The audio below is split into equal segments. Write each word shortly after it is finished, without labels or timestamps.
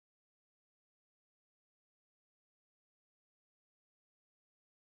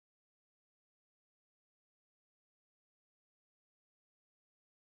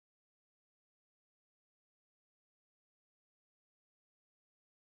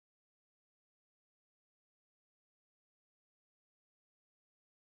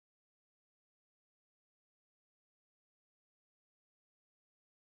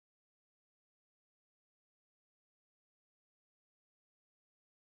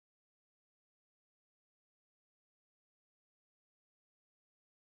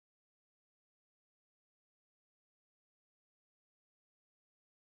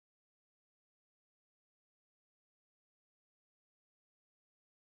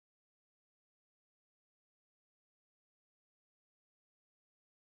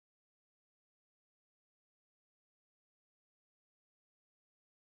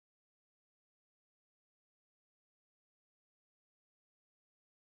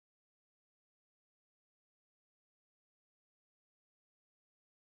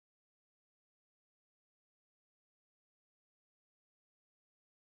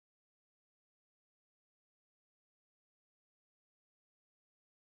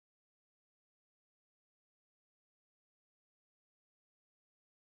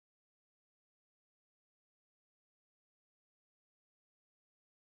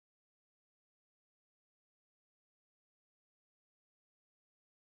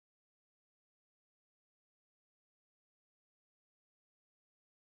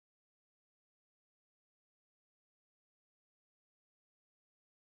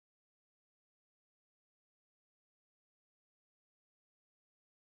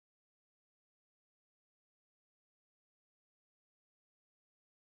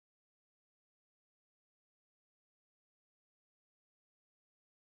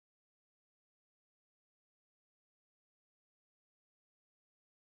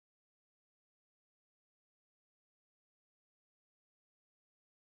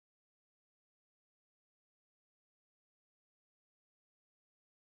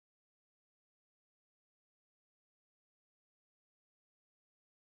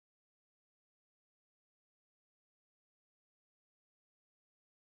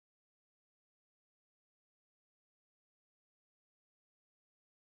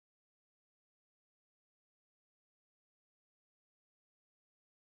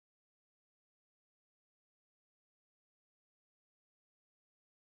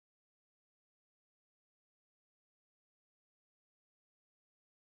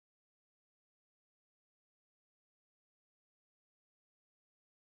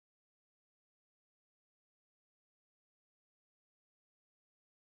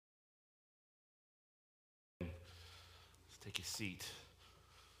Take a seat.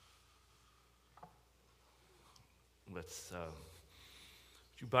 Would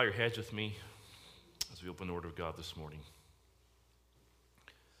you bow your heads with me as we open the Word of God this morning?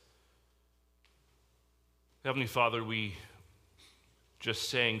 Heavenly Father, we just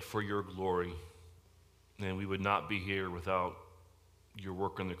sang for your glory, and we would not be here without your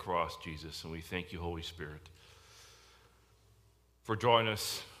work on the cross, Jesus, and we thank you, Holy Spirit, for drawing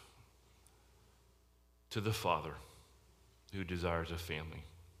us to the Father who desires a family.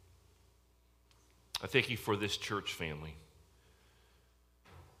 I thank you for this church family.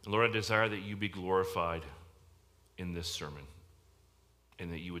 And Lord, I desire that you be glorified in this sermon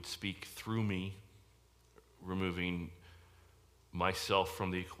and that you would speak through me, removing myself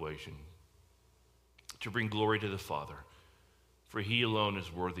from the equation, to bring glory to the Father, for he alone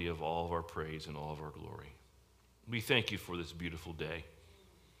is worthy of all of our praise and all of our glory. We thank you for this beautiful day.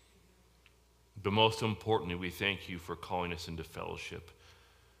 But most importantly, we thank you for calling us into fellowship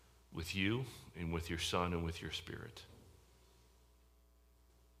with you and with your Son and with your Spirit.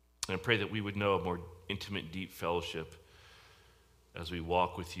 And I pray that we would know a more intimate, deep fellowship as we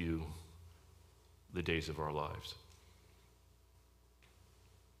walk with you the days of our lives.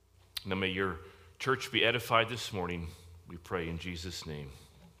 Now may your church be edified this morning, we pray in Jesus' name.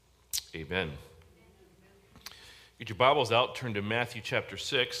 Amen. Get your Bibles out, turn to Matthew chapter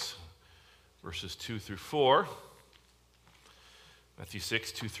 6. Verses 2 through 4. Matthew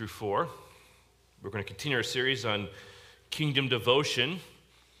 6, 2 through 4. We're going to continue our series on kingdom devotion.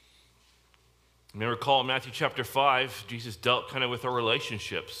 You may recall in Matthew chapter 5, Jesus dealt kind of with our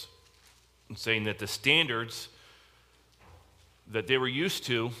relationships and saying that the standards that they were used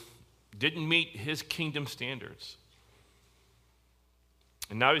to didn't meet his kingdom standards.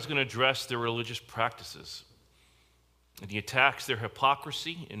 And now he's going to address their religious practices. And he attacks their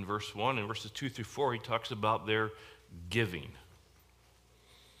hypocrisy in verse 1. In verses 2 through 4, he talks about their giving.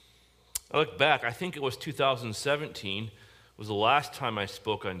 I look back, I think it was 2017 was the last time I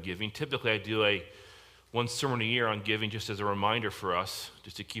spoke on giving. Typically, I do one sermon a year on giving just as a reminder for us,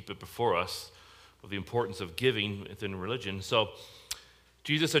 just to keep it before us, of the importance of giving within religion. So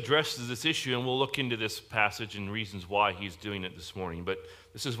Jesus addresses this issue, and we'll look into this passage and reasons why he's doing it this morning. But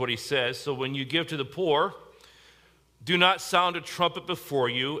this is what he says. So when you give to the poor, do not sound a trumpet before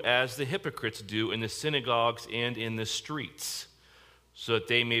you as the hypocrites do in the synagogues and in the streets, so that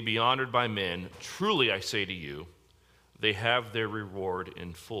they may be honored by men. Truly, I say to you, they have their reward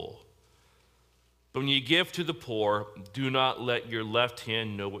in full. But when you give to the poor, do not let your left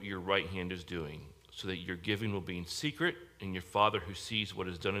hand know what your right hand is doing, so that your giving will be in secret, and your Father who sees what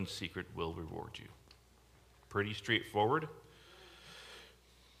is done in secret will reward you. Pretty straightforward.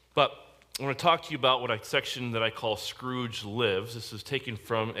 But I want to talk to you about a section that I call Scrooge Lives. This is taken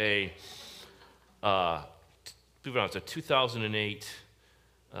from a 2008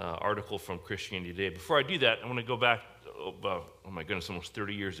 article from Christianity Today. Before I do that, I want to go back, oh my goodness, almost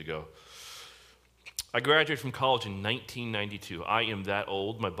 30 years ago. I graduated from college in 1992. I am that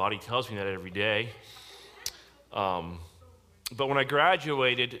old. My body tells me that every day. But when I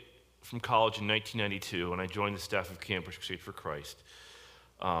graduated from college in 1992, and I joined the staff of Campus Crusade for Christ,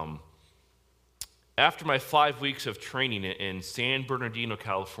 after my 5 weeks of training in San Bernardino,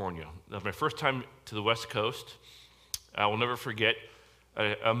 California, that was my first time to the West Coast. I will never forget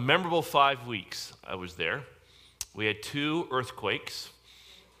a memorable 5 weeks I was there. We had 2 earthquakes,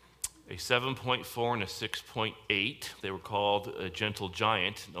 a 7.4 and a 6.8. They were called a gentle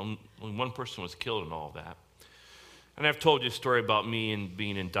giant. Only one person was killed in all of that. And I've told you a story about me and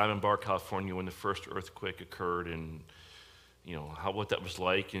being in Diamond Bar, California when the first earthquake occurred, and what that was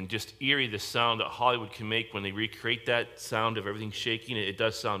like, and just eerie the sound that Hollywood can make when they recreate that sound of everything shaking. It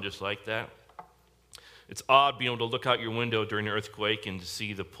does sound just like that. It's odd being able to look out your window during an earthquake and to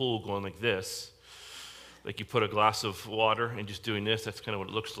see the pool going like this, like you put a glass of water and just doing this. That's kind of what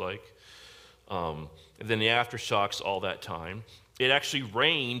it looks like. And then the aftershocks all that time. It actually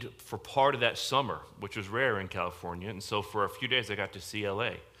rained for part of that summer, which was rare in California, and so for a few days I got to see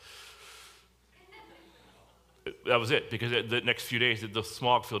LA. That was it, because the next few days the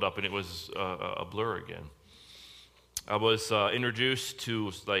smog filled up and it was a blur again. I was introduced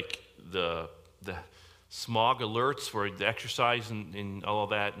to the smog alerts for the exercise and all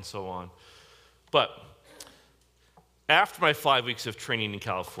of that and so on. But after my 5 weeks of training in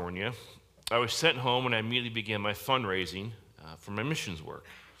California, I was sent home and I immediately began my fundraising for my missions work.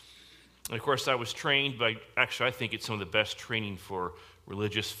 And of course I was trained by, actually I think it's some of the best training for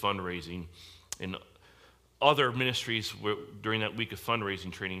religious fundraising, and other ministries during that week of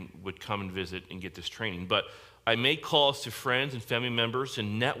fundraising training would come and visit and get this training. But I made calls to friends and family members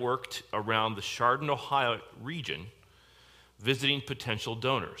and networked around the Chardon, Ohio region visiting potential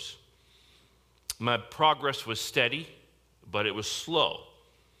donors. My progress was steady, but it was slow.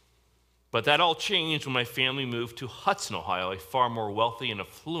 But that all changed when my family moved to Hudson, Ohio, a far more wealthy and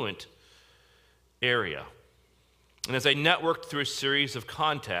affluent area. And as I networked through a series of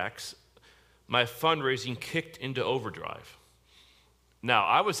contacts, my fundraising kicked into overdrive. Now,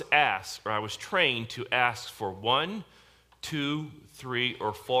 I was trained to ask for $1, $2, $3,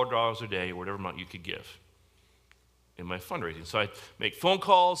 or $4 a day, or whatever amount you could give in my fundraising. So I'd make phone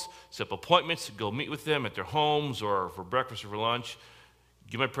calls, set up appointments, go meet with them at their homes or for breakfast or for lunch,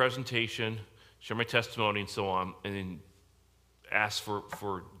 give my presentation, share my testimony, and so on, and then ask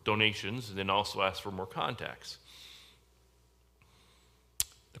for donations, and then also ask for more contacts.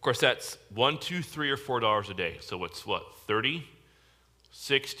 Of course, that's $1, $2, $3, or $4 a day. So it's what, 30,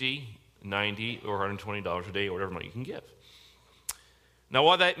 60, 90, or $120 a day, or whatever amount you can give. Now,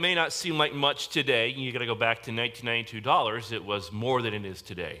 while that may not seem like much today, you got to go back to $1992, it was more than it is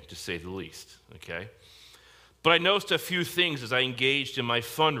today, to say the least, okay? But I noticed a few things as I engaged in my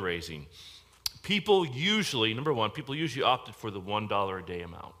fundraising. People usually opted for the $1 a day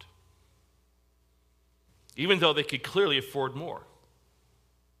amount, even though they could clearly afford more.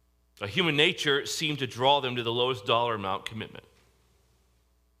 Human nature seemed to draw them to the lowest dollar amount commitment.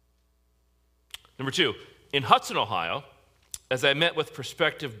 Number two, in Hudson, Ohio, as I met with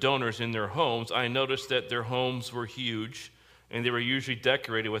prospective donors in their homes, I noticed that their homes were huge and they were usually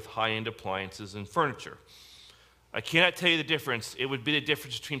decorated with high-end appliances and furniture. I cannot tell you the difference. It would be the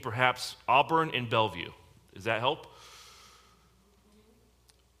difference between perhaps Auburn and Bellevue. Does that help?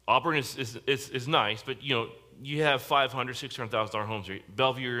 Auburn is nice, but you have $500,000, $600,000 homes.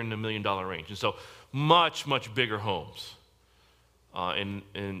 Bellevue, you're in the $1 million range. And so much, much bigger homes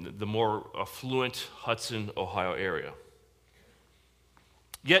in the more affluent Hudson, Ohio area.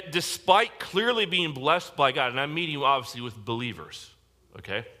 Yet, despite clearly being blessed by God, and I'm meeting obviously with believers,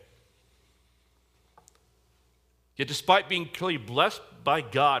 okay? Yet, despite being clearly blessed by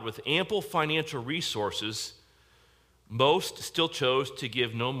God with ample financial resources, most still chose to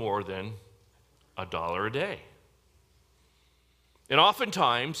give no more than $1 a day. And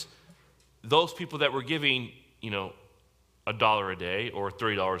oftentimes, those people that were giving, $1 a day or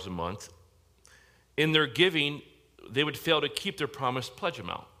 $30 a month, in their giving, they would fail to keep their promised pledge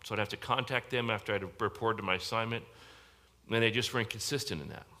amount. So I'd have to contact them after I'd reported my assignment, and they just were inconsistent in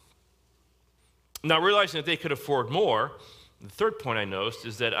that. Now, realizing that they could afford more, the third point I noticed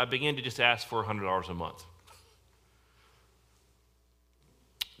is that I began to just ask for $100 a month.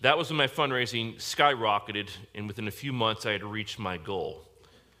 That was when my fundraising skyrocketed, and within a few months, I had reached my goal.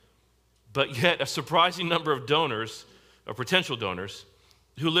 But yet, a surprising number of donors, or potential donors,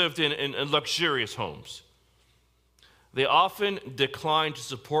 who lived in luxurious homes, they often declined to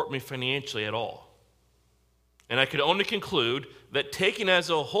support me financially at all. And I could only conclude that taken as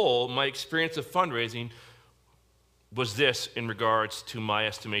a whole, my experience of fundraising was this in regards to my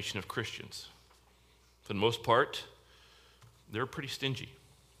estimation of Christians. For the most part, they're pretty stingy.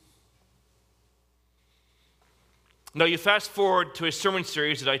 Now, you fast forward to a sermon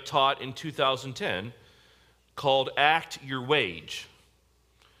series that I taught in 2010 called Act Your Wage.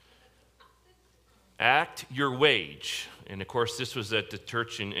 Act Your Wage. And of course, this was at the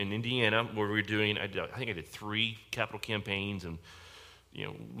church in Indiana where we were doing, I think I did 3 capital campaigns, and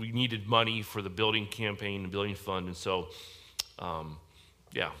we needed money for the building campaign, the building fund, and so,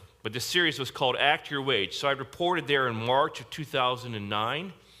 But this series was called Act Your Wage. So I reported there in March of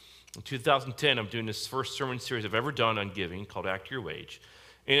 2009. In 2010, I'm doing this first sermon series I've ever done on giving called Act Your Wage.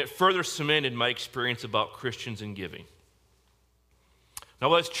 And it further cemented my experience about Christians and giving. Now,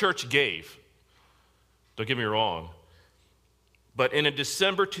 what this church gave, don't get me wrong, but in a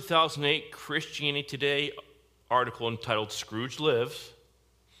December 2008 Christianity Today article entitled Scrooge Lives,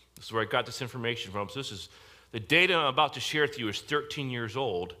 this is where I got this information from. So this is, the data I'm about to share with you is 13 years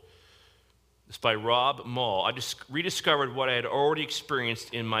old. It's by Rob Mall. I just rediscovered what I had already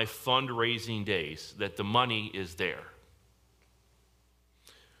experienced in my fundraising days, that the money is there.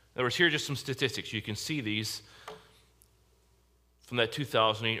 In other words, here are just some statistics. You can see these from that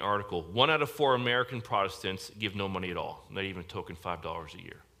 2008 article. 1 out of 4 American Protestants give no money at all, not even a token $5 a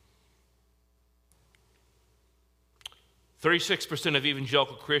year. 36% of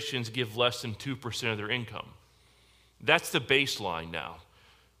evangelical Christians give less than 2% of their income. That's the baseline now.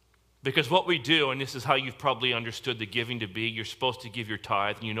 Because what we do, and this is how you've probably understood the giving to be, you're supposed to give your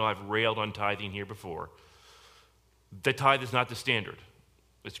tithe, and I've railed on tithing here before. The tithe is not the standard.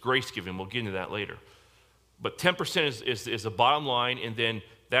 It's grace giving. We'll get into that later. But 10% is the bottom line, and then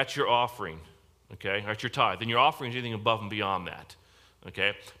that's your offering, okay? That's your tithe. Then your offering is anything above and beyond that,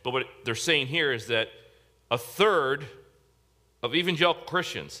 okay? But what they're saying here is that a third of evangelical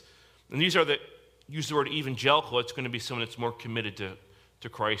Christians. And these are use the word evangelical, it's going to be someone that's more committed to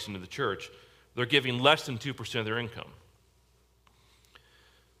Christ and to the church. They're giving less than 2% of their income.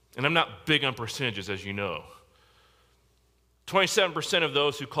 And I'm not big on percentages, as you know. 27% of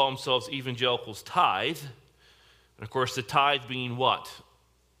those who call themselves evangelicals tithe. And of course, the tithe being what?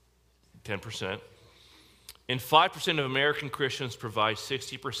 10%. And 5% of American Christians provide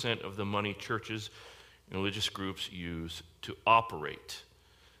 60% of the money churches and religious groups use to operate.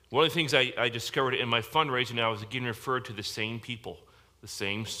 One of the things I discovered in my fundraising, I was again referred to the same people, the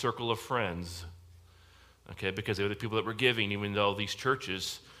same circle of friends, okay, because they were the people that were giving, even though these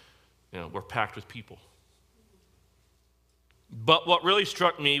churches, were packed with people. But what really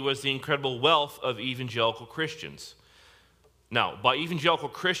struck me was the incredible wealth of evangelical Christians. Now, by evangelical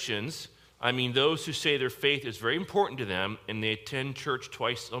Christians, I mean those who say their faith is very important to them and they attend church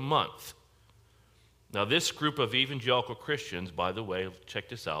twice a month. Now, this group of evangelical Christians, by the way, check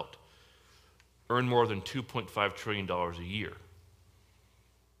this out, earn more than $2.5 trillion a year.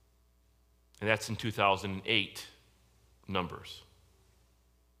 And that's in 2008 numbers.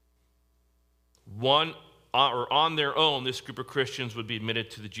 On their own, this group of Christians would be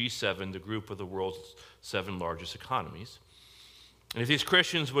admitted to the G7, the group of the world's 7 largest economies. And if these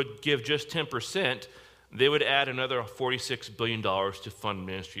Christians would give just 10%, they would add another $46 billion to fund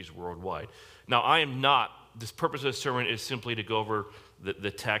ministries worldwide. Now, this purpose of this sermon is simply to go over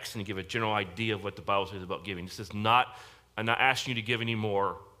the text and give a general idea of what the Bible says about giving. I'm not asking you to give any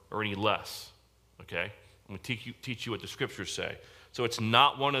more or any less, okay? I'm going to teach you what the scriptures say. So it's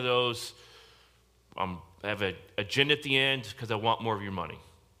not one of those, I have an agenda at the end because I want more of your money.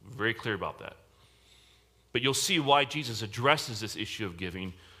 I'm very clear about that. But you'll see why Jesus addresses this issue of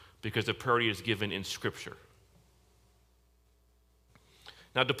giving, because the priority is given in Scripture.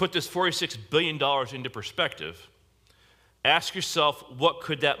 Now, to put this $46 billion into perspective, ask yourself, what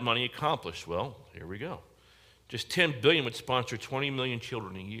could that money accomplish? Well, here we go. Just $10 billion would sponsor 20 million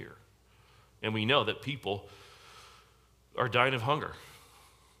children a year. And we know that people are dying of hunger.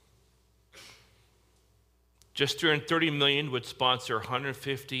 Just $330 million would sponsor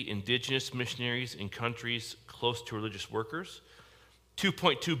 150 indigenous missionaries in countries close to religious workers.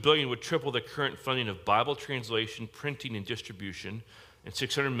 $2.2 billion would triple the current funding of Bible translation, printing, and distribution. And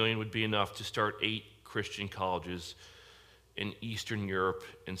 $600 million would be enough to start 8 Christian colleges in Eastern Europe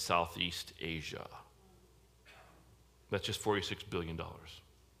and Southeast Asia. That's just $46 billion,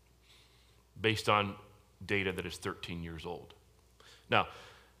 based on data that is 13 years old. Now,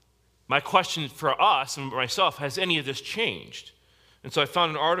 my question for us and myself, has any of this changed? And so I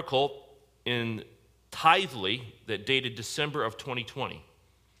found an article in Tithely that dated December of 2020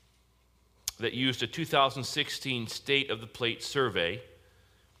 that used a 2016 State of the Plate survey,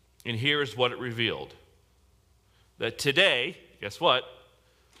 and here's what it revealed. That today, guess what?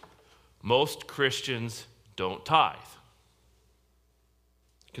 Most Christians don't tithe.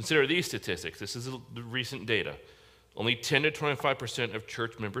 Consider these statistics. This is the recent data. Only 10 to 25% of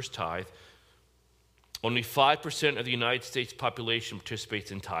church members tithe. Only 5% of the United States population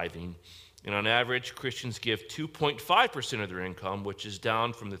participates in tithing. And on average, Christians give 2.5% of their income, which is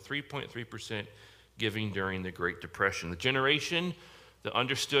down from the 3.3% giving during the Great Depression. The generation that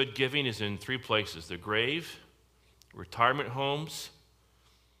understood giving is in 3 places: the grave, retirement homes,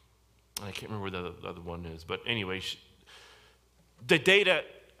 I can't remember where the other one is, but anyway, the data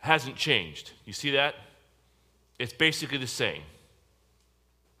hasn't changed. You see that? It's basically the same.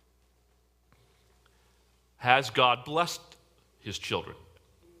 Has God blessed his children?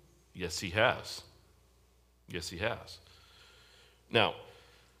 Yes, he has. Yes, he has. Now,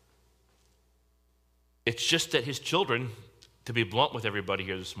 it's just that his children, to be blunt with everybody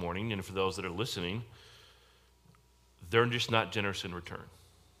here this morning, and for those that are listening, they're just not generous in return.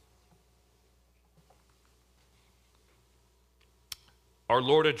 Our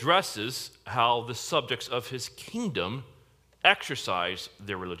Lord addresses how the subjects of his kingdom exercise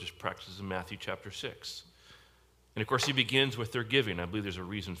their religious practices in Matthew chapter 6. And of course, he begins with their giving. I believe there's a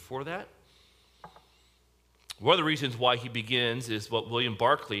reason for that. One of the reasons why he begins is what William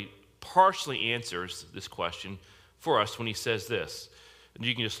Barclay partially answers this question for us when he says this. And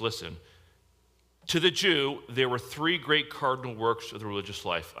you can just listen. To the Jew, there were 3 great cardinal works of the religious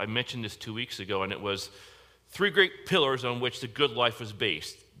life. I mentioned this 2 weeks ago, and it was 3 great pillars on which the good life was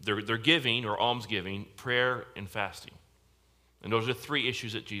based. Their giving, or almsgiving, prayer, and fasting. And those are the 3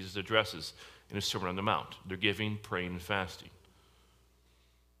 issues that Jesus addresses in his Sermon on the Mount. Their giving, praying, and fasting.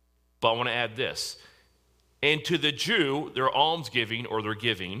 But I want to add this. And to the Jew, their almsgiving, or their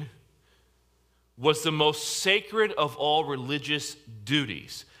giving, was the most sacred of all religious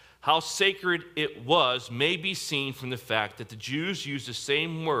duties. How sacred it was may be seen from the fact that the Jews used the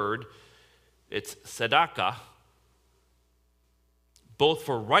same word, it's tzedakah, both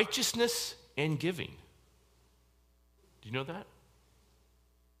for righteousness and giving. Do you know that?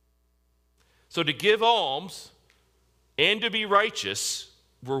 So to give alms and to be righteous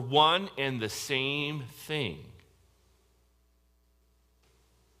were one and the same thing.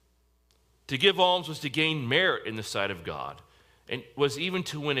 To give alms was to gain merit in the sight of God, and was even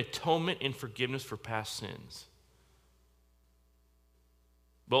to win atonement and forgiveness for past sins.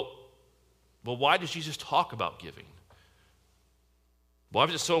 Well, why does Jesus talk about giving? Why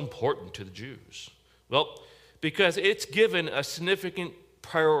is it so important to the Jews? Well, because it's given a significant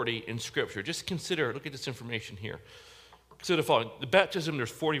priority in Scripture. Just consider, look at this information here. Consider the following. The baptism, there's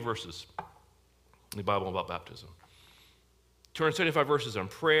 40 verses in the Bible about baptism. 275 verses on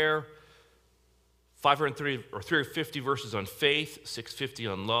prayer, 350 verses on faith, 650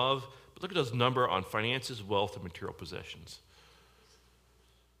 on love. But look at those number on finances, wealth, and material possessions.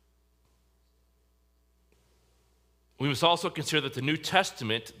 We must also consider that the New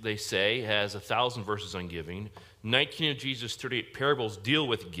Testament, they say, has 1,000 verses on giving. 19 of Jesus' 38 parables deal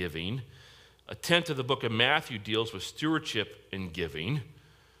with giving. A tenth of the book of Matthew deals with stewardship and giving.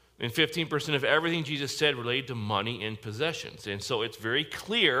 And 15% of everything Jesus said related to money and possessions. And so it's very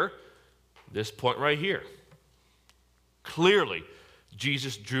clear, this point right here. Clearly,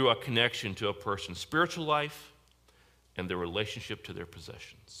 Jesus drew a connection to a person's spiritual life and their relationship to their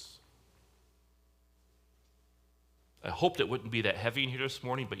possessions. I hoped it wouldn't be that heavy in here this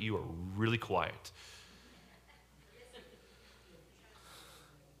morning, but you are really quiet.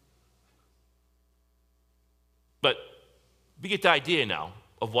 But we get the idea now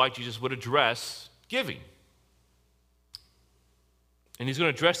of why Jesus would address giving. And he's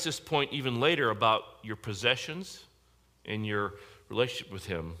going to address this point even later about your possessions and your relationship with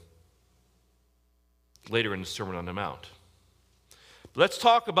him later in the Sermon on the Mount. But let's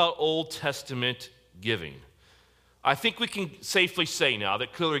talk about Old Testament giving. I think we can safely say now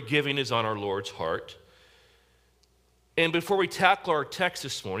that clearly giving is on our Lord's heart. And before we tackle our text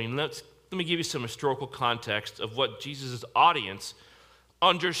this morning, let me give you some historical context of what Jesus' audience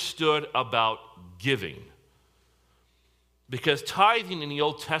understood about giving. Because tithing in the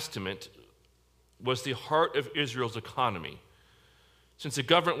Old Testament was the heart of Israel's economy. Since the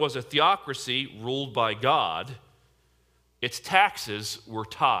government was a theocracy ruled by God, its taxes were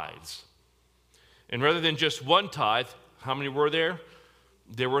tithes. And rather than just one tithe, how many were there?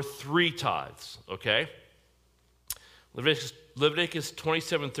 There were 3 tithes, okay? Leviticus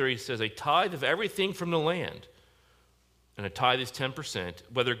 27:30 says, a tithe of everything from the land. And a tithe is 10%.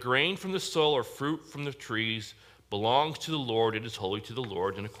 Whether grain from the soil or fruit from the trees belongs to the Lord, it is holy to the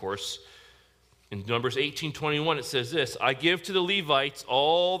Lord. And of course, in Numbers 18:21, it says this, I give to the Levites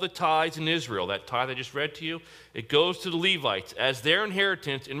all the tithes in Israel. That tithe I just read to you, it goes to the Levites as their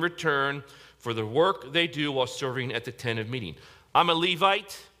inheritance in return for the work they do while serving at the tent of meeting. I'm a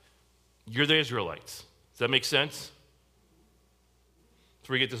Levite, you're the Israelites. Does that make sense? That's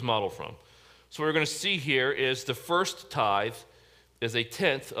where we get this model from. So what we're going to see here is the first tithe is a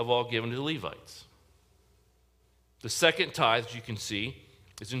tenth of all given to the Levites. The second tithe, as you can see,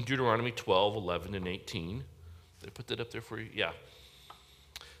 is in Deuteronomy 12, 11, and 18. Did I put that up there for you? Yeah.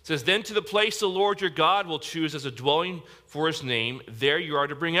 It says, then to the place the Lord your God will choose as a dwelling for his name, there you are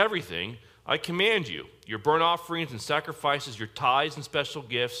to bring everything I command you, your burnt offerings and sacrifices, your tithes and special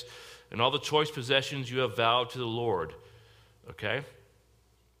gifts, and all the choice possessions you have vowed to the Lord. Okay?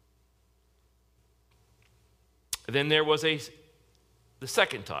 And then there was the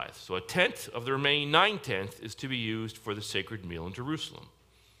second tithe. So a tenth of the remaining 9/10 is to be used for the sacred meal in Jerusalem.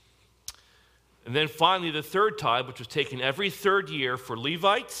 And then finally the third tithe, which was taken every 3rd year for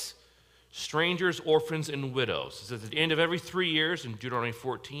Levites, strangers, orphans, and widows. It says at the end of every 3 years in Deuteronomy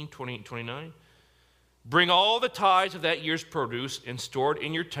 14, 28, 29, bring all the tithes of that year's produce and store it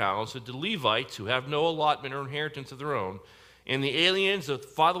in your towns so that the Levites who have no allotment or inheritance of their own, and the aliens, the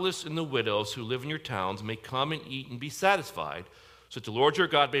fatherless, and the widows who live in your towns may come and eat and be satisfied, so that the Lord your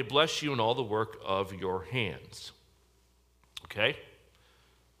God may bless you in all the work of your hands. Okay?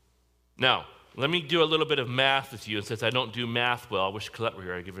 Now, let me do a little bit of math with you. And since I don't do math well, I wish Colette were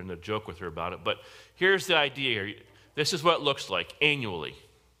here. I'd give her a joke with her about it. But here's the idea here. This is what it looks like annually.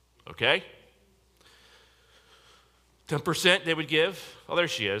 Okay? 10% they would give. Oh, there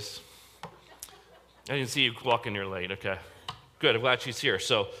she is. I didn't see you walk in here late. Okay. Good. I'm glad she's here.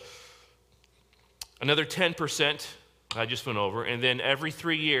 So another 10% I just went over. And then every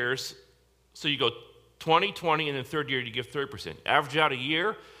 3 years, so you go 20, 20, and then 3rd year you give 30%. Average out a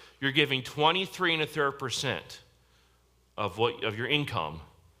year, you're giving 23 1/3% of your income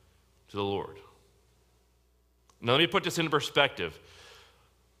to the Lord. Now, let me put this into perspective.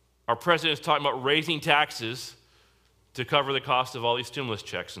 Our president is talking about raising taxes to cover the cost of all these stimulus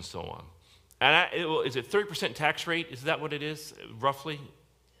checks and so on. And is it 30% tax rate? Is that what it is, roughly?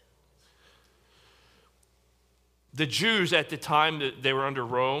 The Jews at the time that they were under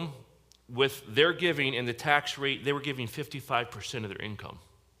Rome, with their giving and the tax rate, they were giving 55% of their income.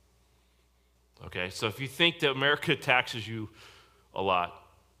 Okay, so if you think that America taxes you a lot,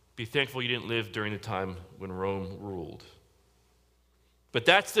 be thankful you didn't live during the time when Rome ruled. But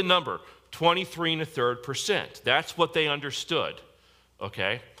that's the number, 23 1/3%. That's what they understood,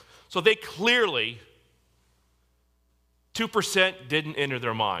 okay? So they clearly, 2% didn't enter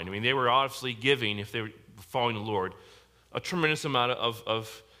their mind. I mean, they were obviously giving, if they were following the Lord, a tremendous amount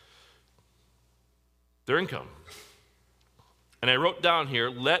of their income. And I wrote down here,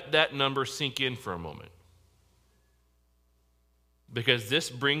 let that number sink in for a moment. Because this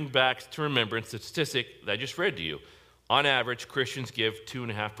brings back to remembrance the statistic that I just read to you. On average, Christians give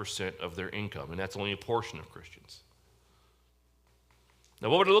 2.5% of their income, and that's only a portion of Christians. Now,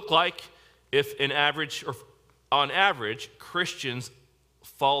 what would it look like if on average, Christians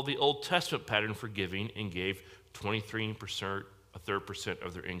followed the Old Testament pattern for giving and gave 23%, 1/3%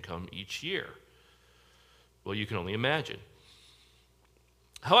 of their income each year? Well, you can only imagine.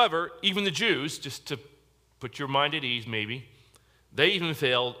 However, even the Jews, just to put your mind at ease maybe, they even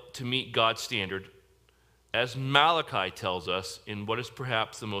failed to meet God's standard, as Malachi tells us in what is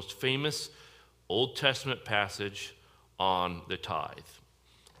perhaps the most famous Old Testament passage on the tithe.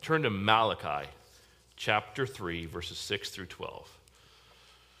 Turn to Malachi chapter 3, verses 6 through 12.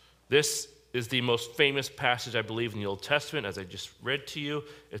 This is the most famous passage, I believe, in the Old Testament, as I just read to you.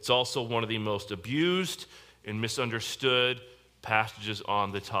 It's also one of the most abused and misunderstood passages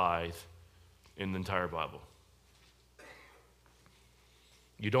on the tithe in the entire Bible.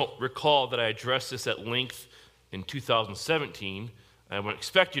 You don't recall that I addressed this at length in 2017. I would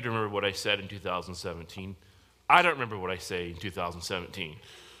expect you to remember what I said in 2017. I don't remember what I say in 2017.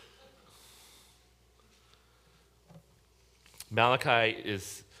 Malachi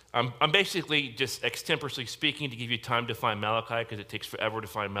is, I'm basically just extemporaneously speaking to give you time to find Malachi, because it takes forever to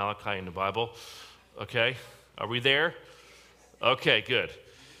find Malachi in the Bible. Okay? Are we there? Okay, good.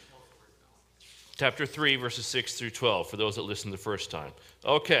 Chapter 3, verses 6 through 12, for those that listened the first time.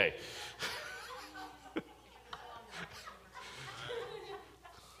 Okay.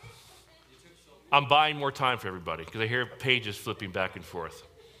 I'm buying more time for everybody, because I hear pages flipping back and forth.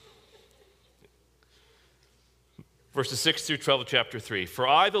 Verses 6 through 12 of chapter 3. For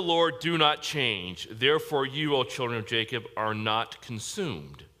I, the Lord, do not change. Therefore you, O children of Jacob, are not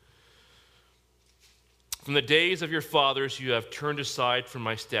consumed. From the days of your fathers you have turned aside from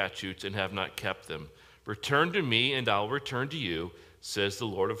my statutes and have not kept them. Return to me, and I'll return to you, says the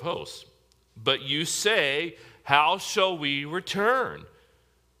Lord of hosts. But you say, how shall we return?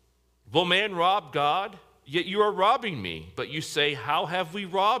 Will man rob God? Yet you are robbing me. But you say, how have we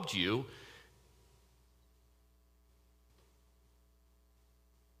robbed you?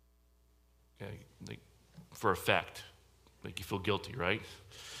 Okay, like, for effect. Like you feel guilty, right?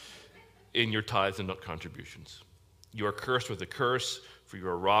 In your tithes and contributions. You are cursed with a curse, for you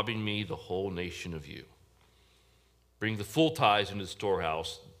are robbing me, the whole nation of you. Bring the full tithes into the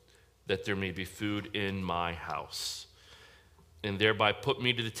storehouse, that there may be food in my house. And thereby put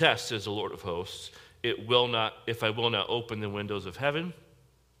me to the test, says the Lord of hosts. If I will not open the windows of heaven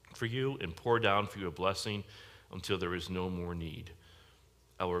for you and pour down for you a blessing until there is no more need.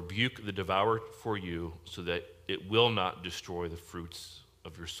 I will rebuke the devourer for you, so that it will not destroy the fruits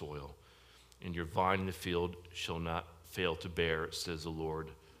of your soil. And your vine in the field shall not fail to bear, says the Lord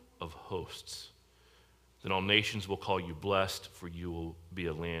of hosts. Then all nations will call you blessed, for you will be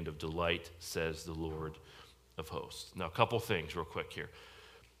a land of delight, says the Lord of hosts. Now, a couple things real quick here.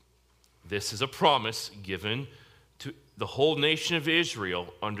 This is a promise given to the whole nation of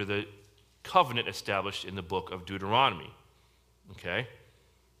Israel under the covenant established in the book of Deuteronomy. Okay?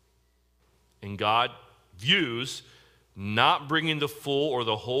 And God views not bringing the full or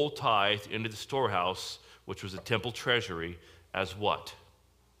the whole tithe into the storehouse, which was the temple treasury, as what?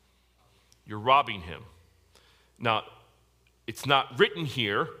 You're robbing him. Now, it's not written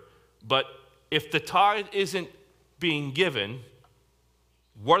here, but if the tithe isn't being given,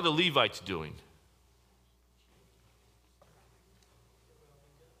 what are the Levites doing?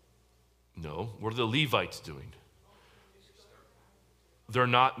 No, what are the Levites doing? They're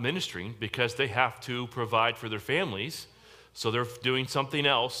not ministering because they have to provide for their families, so they're doing something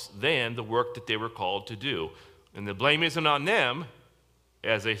else than the work that they were called to do. And the blame isn't on them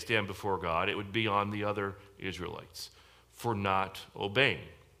as they stand before God. It would be on the other Israelites for not obeying.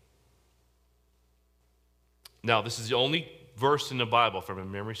 Now, this is the only verse in the Bible, if my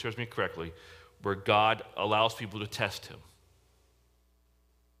memory serves me correctly, where God allows people to test him.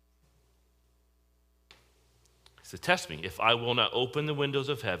 He said, test me if I will not open the windows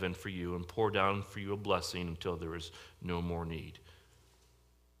of heaven for you and pour down for you a blessing until there is no more need.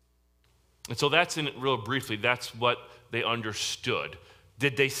 And so that's real briefly, that's what they understood.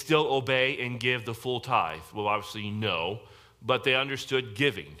 Did they still obey and give the full tithe? Well, obviously no, but they understood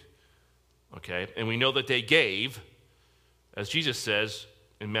giving. Okay, and we know that they gave, as Jesus says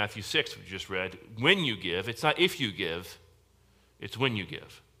in Matthew 6, we just read, when you give, it's not if you give, it's when you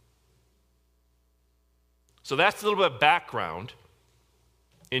give. So that's a little bit of background.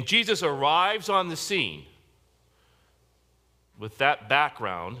 And Jesus arrives on the scene with that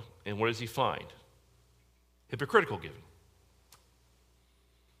background, and what does he find? Hypocritical giving.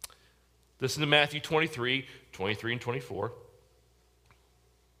 Listen to Matthew 23, 23 and 24.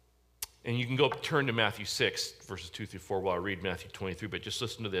 And you can turn to Matthew 6, verses 2 through 4 while I read Matthew 23, but just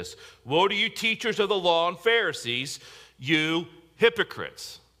listen to this. Woe to you, teachers of the law and Pharisees, you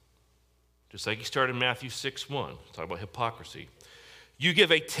hypocrites. Just like he started in Matthew 6, 1, talking about hypocrisy. You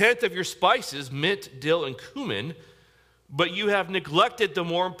give a tenth of your spices, mint, dill, and cumin, but you have neglected the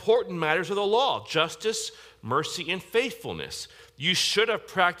more important matters of the law, justice, mercy, and faithfulness. You should have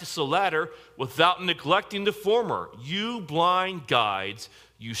practiced the latter without neglecting the former. You blind guides,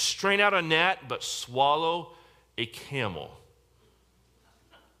 you strain out a gnat, but swallow a camel.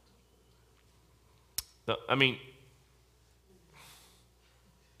 Now,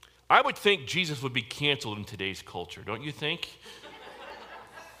 I would think Jesus would be canceled in today's culture, don't you think?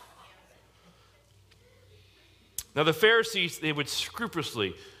 Now, the Pharisees, they would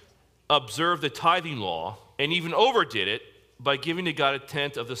scrupulously observe the tithing law and even overdid it by giving to God a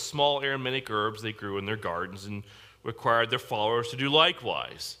tenth of the small aromatic herbs they grew in their gardens and required their followers to do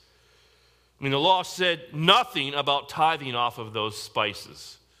likewise. The law said nothing about tithing off of those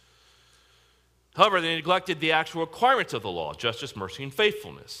spices. However, they neglected the actual requirements of the law, justice, mercy, and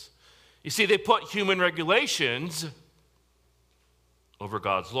faithfulness. You see, they put human regulations over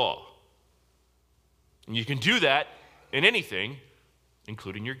God's law. And you can do that in anything,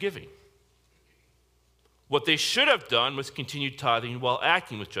 including your giving. What they should have done was continue tithing while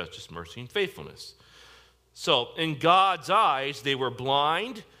acting with justice, mercy, and faithfulness. So, in God's eyes, they were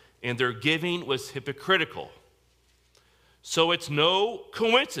blind and their giving was hypocritical. So, it's no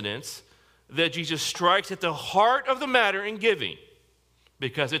coincidence that Jesus strikes at the heart of the matter in giving,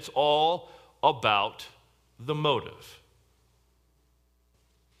 because it's all about the motive.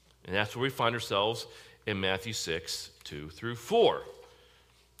 And that's where we find ourselves in Matthew 6, 2 through 4.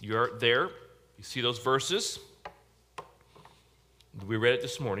 You're there. You see those verses? We read it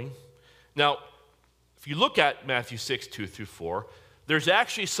this morning. Now, if you look at Matthew 6, 2 through 4, there's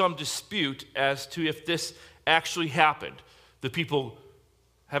actually some dispute as to if this actually happened. The people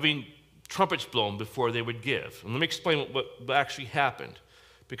having trumpets blown before they would give. And let me explain what actually happened,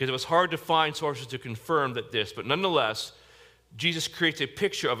 because it was hard to find sources to confirm that this, but nonetheless, Jesus creates a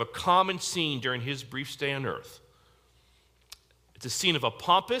picture of a common scene during his brief stay on earth. It's a scene of a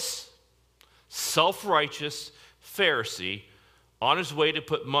pompous, self-righteous Pharisee on his way to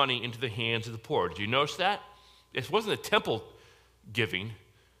put money into the hands of the poor. Did you notice that? It wasn't a temple giving.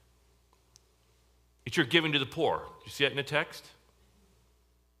 It's your giving to the poor. Do you see that in the text?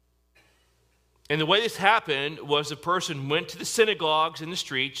 And the way this happened was a person went to the synagogues and the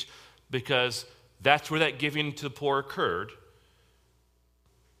streets, because that's where that giving to the poor occurred.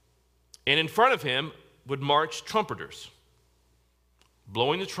 And in front of him would march trumpeters,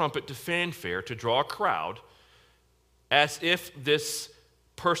 blowing the trumpet to fanfare to draw a crowd, as if this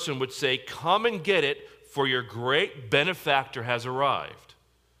person would say, "Come and get it, for your great benefactor has arrived."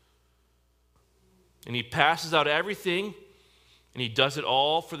 And he passes out everything, and he does it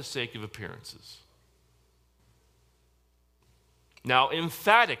all for the sake of appearances. Now,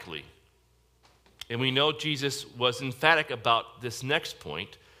 emphatically, and we know Jesus was emphatic about this next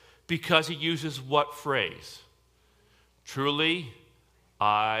point, because he uses what phrase? Truly,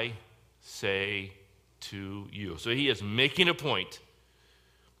 I say to you. So he is making a point,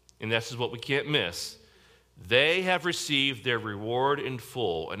 and this is what we can't miss. They have received their reward in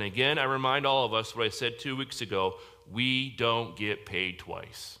full. And again, I remind all of us what I said 2 weeks ago: we don't get paid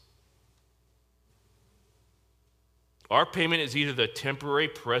twice. Our payment is either the temporary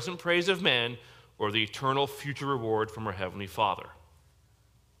present praise of men or the eternal future reward from our Heavenly Father.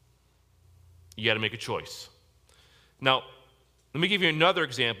 You got to make a choice. Now, let me give you another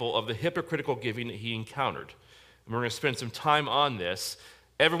example of the hypocritical giving that he encountered. And we're going to spend some time on this.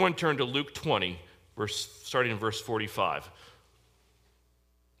 Everyone turn to Luke 20, starting in verse 45.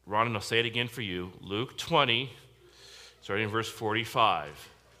 Ron, and I'll say it again for you. Luke 20, starting in verse 45.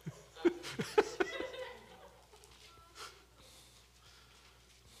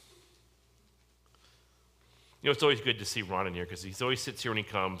 You know, it's always good to see Ron in here because he always sits here when he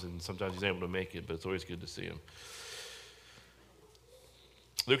comes, and sometimes he's able to make it, but it's always good to see him.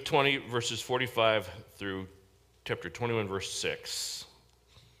 Luke 20, verses 45 through chapter 21, verse 6.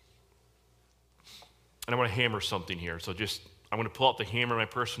 And I want to hammer something here. So I'm going to pull out the hammer of my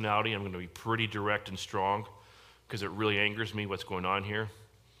personality. I'm going to be pretty direct and strong because it really angers me what's going on here.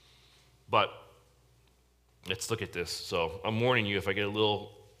 But let's look at this. So I'm warning you if I get a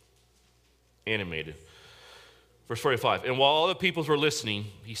little animated. Verse 45, and while all the peoples were listening,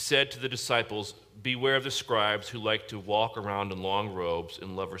 he said to the disciples, beware of the scribes who like to walk around in long robes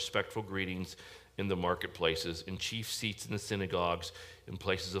and love respectful greetings in the marketplaces, in chief seats in the synagogues, in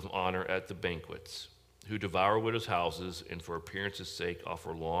places of honor at the banquets, who devour widows' houses and for appearance's sake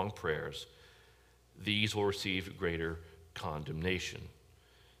offer long prayers. These will receive greater condemnation.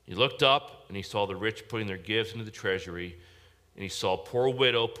 He looked up and he saw the rich putting their gifts into the treasury, and he saw a poor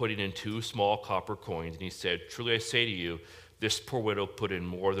widow putting in 2 small copper coins, and he said, truly I say to you, this poor widow put in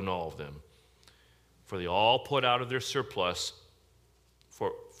more than all of them. For they all put out of their surplus,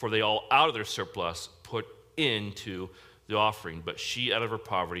 for they all out of their surplus put into the offering, but she out of her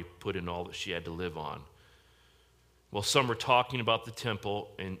poverty put in all that she had to live on. Well, some were talking about the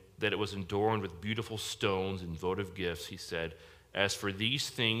temple and that it was adorned with beautiful stones and votive gifts. He said, as for these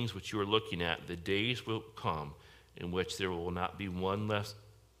things which you are looking at, the days will come in which there will not be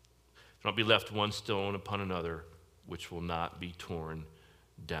left one stone upon another, which will not be torn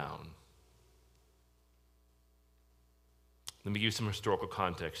down. Let me give you some historical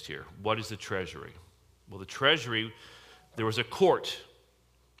context here. What is the treasury? Well, the treasury, there was a court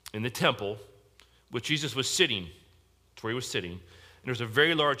in the temple which Jesus was sitting. That's where he was sitting. And there was a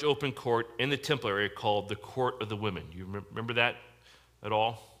very large open court in the temple area called the Court of the Women. You remember that at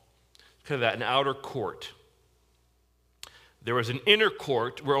all? Kind of that, an outer court. There was an inner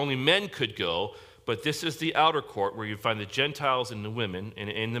court where only men could go, but this is the outer court where you find the Gentiles and the women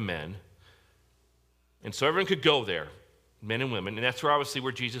and the men. And so everyone could go there, men and women, and that's where obviously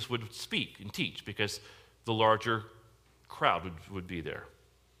where Jesus would speak and teach because the larger crowd would be there.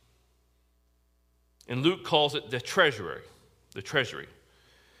 And Luke calls it the treasury,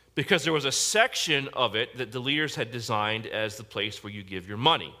 because there was a section of it that the leaders had designed as the place where you give your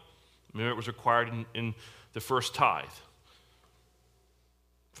money. Remember, it was required in the first tithe.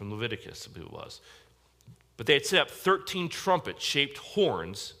 From Leviticus, I believe it was. But they had set up 13 trumpet-shaped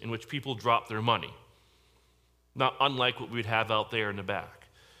horns in which people dropped their money. Not unlike what we'd have out there in the back.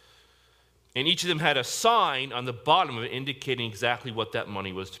 And each of them had a sign on the bottom of it indicating exactly what that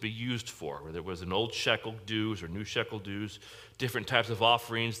money was to be used for, whether it was an old shekel dues or new shekel dues, different types of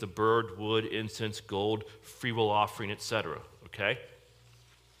offerings, the bird, wood, incense, gold, freewill offering, etc. Okay?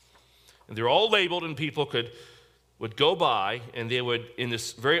 And they're all labeled, and people would go by, and they would, in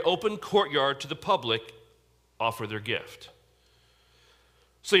this very open courtyard to the public, offer their gift.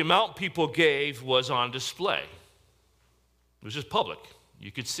 So the amount people gave was on display. It was just public.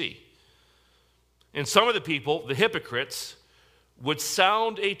 You could see. And some of the people, the hypocrites, would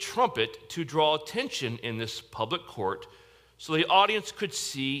sound a trumpet to draw attention in this public court so the audience could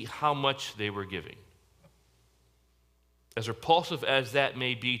see how much they were giving. As repulsive as that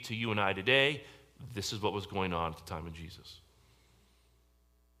may be to you and I today, this is what was going on at the time of Jesus.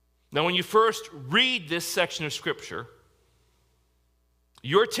 Now, when you first read this section of Scripture,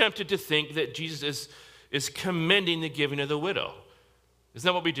 you're tempted to think that Jesus is commending the giving of the widow. Isn't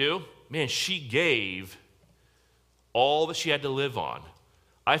that what we do? Man, she gave all that she had to live on.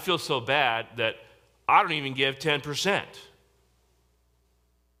 I feel so bad that I don't even give 10%.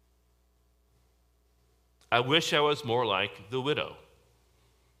 I wish I was more like the widow.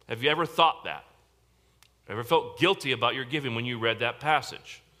 Have you ever thought that? Ever felt guilty about your giving when you read that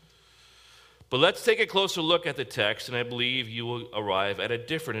passage? But let's take a closer look at the text, and I believe you will arrive at a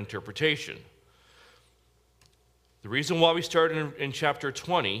different interpretation. The reason why we started in chapter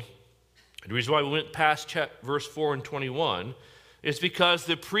 20, the reason why we went past verse 4 and 21, is because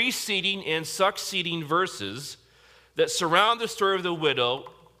the preceding and succeeding verses that surround the story of the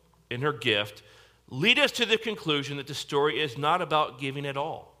widow and her gift lead us to the conclusion that the story is not about giving at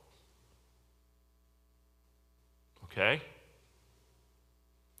all. Okay?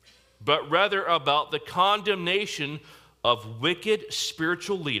 But rather about the condemnation of wicked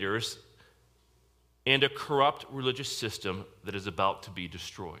spiritual leaders and a corrupt religious system that is about to be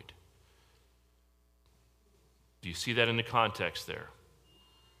destroyed. Do you see that in the context there?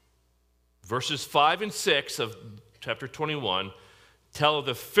 Verses 5 and 6 of chapter 21 tell of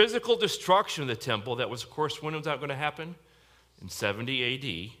the physical destruction of the temple that was, of course, when was that going to happen? In 70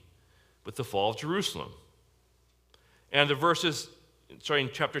 A.D. with the fall of Jerusalem. And the verses, in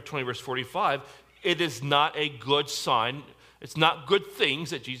chapter 20, verse 45, it is not a good sign. It's not good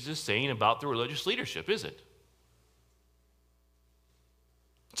things that Jesus is saying about the religious leadership, is it?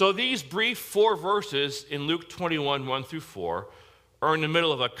 So these brief 4 verses in Luke 21, 1 through 4, are in the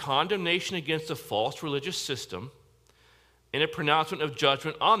middle of a condemnation against a false religious system and a pronouncement of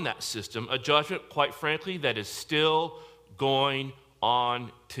judgment on that system, a judgment, quite frankly, that is still going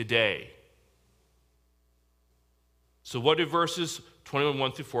on today. So what do verses 21,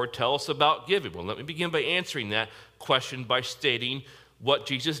 1 through 4 tell us about giving? Well, let me begin by answering that question by stating what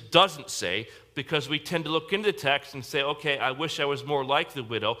Jesus doesn't say, because we tend to look into the text and say, okay, I wish I was more like the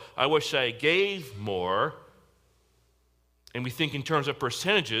widow. I wish I gave more. And we think in terms of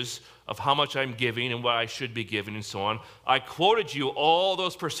percentages of how much I'm giving and what I should be giving and so on. I quoted you all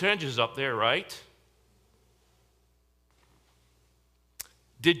those percentages up there, right?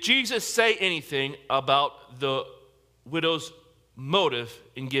 Did Jesus say anything about the widow's motive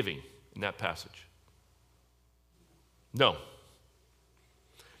in giving in that passage? No.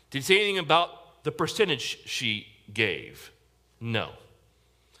 Did he say anything about the percentage she gave? No.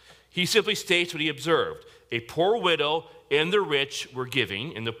 He simply states what he observed. A poor widow and the rich were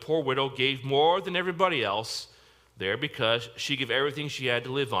giving, and the poor widow gave more than everybody else there because she gave everything she had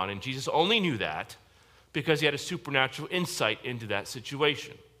to live on. And Jesus only knew that because he had a supernatural insight into that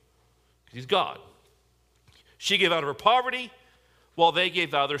situation. Because he's God. She gave out of her poverty while they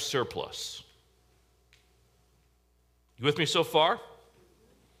gave out of their surplus. You with me so far?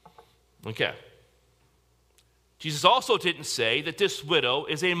 Okay. Jesus also didn't say that this widow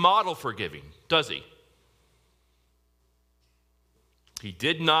is a model for giving, does he? He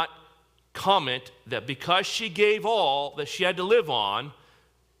did not comment that because she gave all that she had to live on,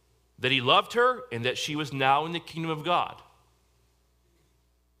 that he loved her and that she was now in the kingdom of God.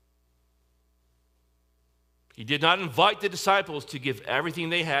 He did not invite the disciples to give everything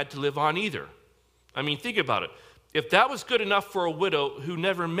they had to live on either. I mean, think about it. If that was good enough for a widow who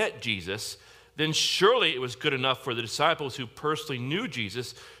never met Jesus, then surely it was good enough for the disciples who personally knew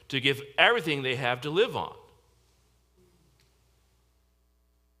Jesus to give everything they have to live on.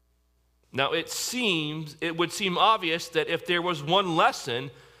 Now, it would seem obvious that if there was one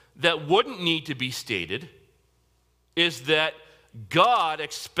lesson that wouldn't need to be stated, is that God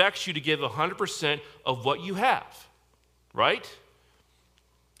expects you to give 100% of what you have, right?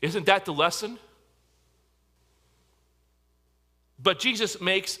 Isn't that the lesson? But Jesus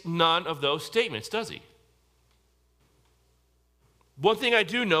makes none of those statements, does he? One thing I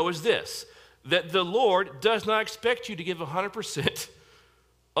do know is this, that the Lord does not expect you to give 100%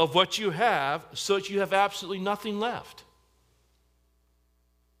 of what you have so that you have absolutely nothing left.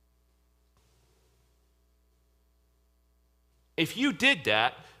 If you did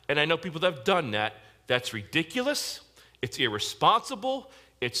that, and I know people that have done that, that's ridiculous, it's irresponsible,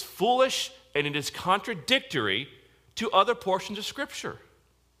 it's foolish, and it is contradictory to other portions of Scripture.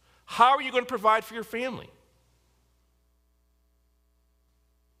 How are you going to provide for your family?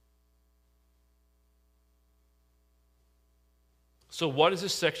 So what is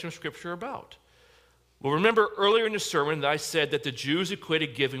this section of Scripture about? Well, remember earlier in the sermon that I said that the Jews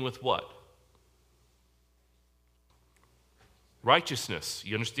equated giving with what? Righteousness.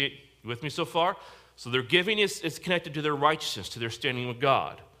 You understand? You with me so far? So their giving is connected to their righteousness, to their standing with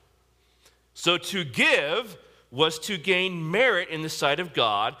God. So to give was to gain merit in the sight of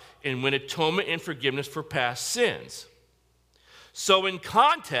God and win atonement and forgiveness for past sins. So in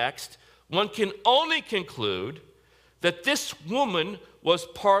context, one can only conclude that this woman was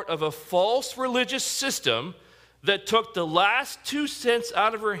part of a false religious system that took the last 2 cents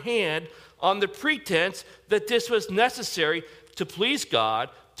out of her hand on the pretense that this was necessary to please God,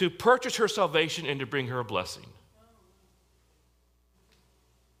 to purchase her salvation, and to bring her a blessing.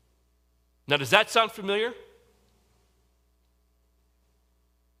 Now, does that sound familiar?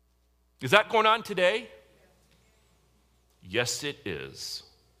 Is that going on today? Yes, it is.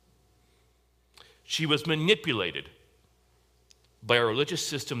 She was manipulated by a religious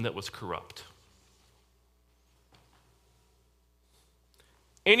system that was corrupt.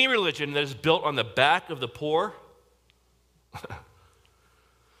 Any religion that is built on the back of the poor,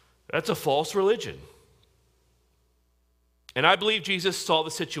 that's a false religion. And I believe Jesus saw the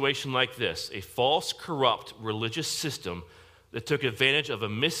situation like this: a false, corrupt religious system that took advantage of a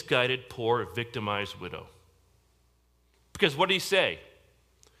misguided, poor, victimized widow. Because what did he say?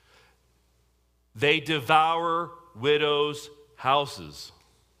 They devour widows' houses.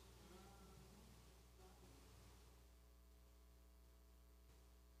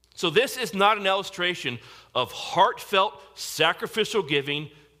 So this is not an illustration of heartfelt sacrificial giving,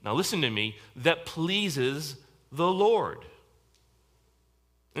 now listen to me, that pleases the Lord.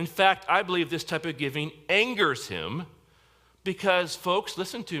 In fact, I believe this type of giving angers him because, folks,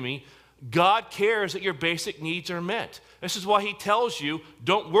 listen to me, God cares that your basic needs are met. This is why he tells you,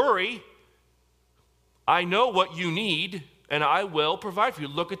 don't worry, I know what you need, and I will provide for you.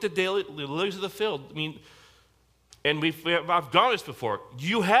 Look at the lilies of the field. I mean, and I've done this before.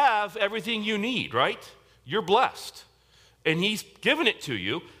 You have everything you need, right? You're blessed. And he's given it to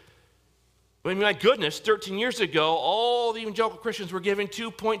you. I mean, my goodness, 13 years ago, all the evangelical Christians were giving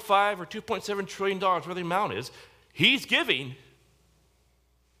 $2.5 or $2.7 trillion, whatever the amount is. He's giving.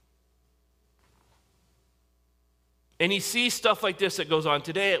 And he sees stuff like this that goes on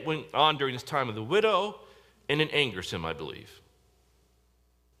today. It went on during this time of the widow, and it angers him, I believe.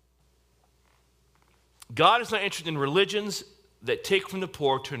 God is not interested in religions that take from the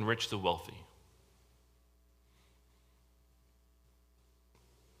poor to enrich the wealthy.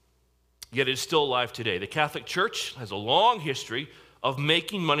 Yet it is still alive today. The Catholic Church has a long history of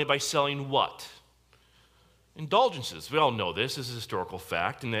making money by selling what? Indulgences. We all know this. This is a historical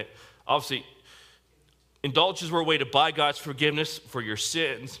fact. And that obviously indulgences were a way to buy God's forgiveness for your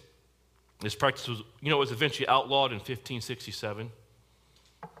sins. This practice was eventually outlawed in 1567.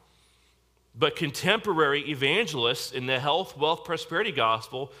 But contemporary evangelists in the health, wealth, prosperity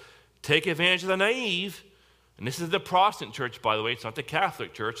gospel take advantage of the naive. And this is the Protestant church, by the way. It's not the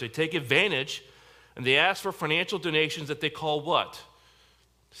Catholic church. They take advantage, and they ask for financial donations that they call what?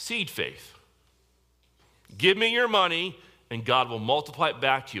 Seed faith. Give me your money, and God will multiply it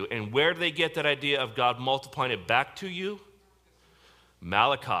back to you. And where do they get that idea of God multiplying it back to you?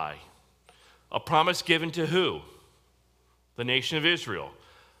 Malachi. A promise given to who? The nation of Israel.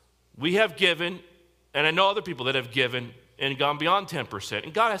 We have given, and I know other people that have given and gone beyond 10%,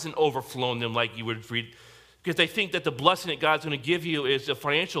 and God hasn't overflown them like you would read, because they think that the blessing that God's going to give you is a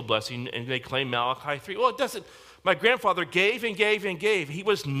financial blessing, and they claim Malachi 3. Well, it doesn't. My grandfather gave and gave and gave. He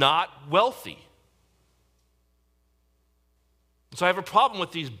was not wealthy. So I have a problem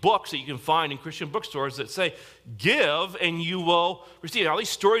with these books that you can find in Christian bookstores that say, give and you will receive. All these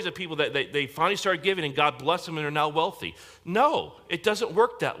stories of people that they finally started giving and God blessed them and are now wealthy. No, it doesn't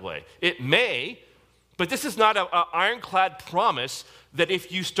work that way. It may, but this is not an ironclad promise that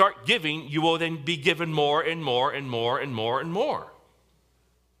if you start giving, you will then be given more and more and more and more and more.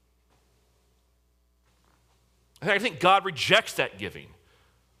 I think God rejects that giving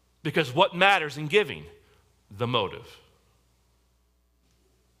because what matters in giving? The motive.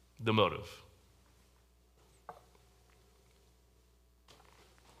 The motive.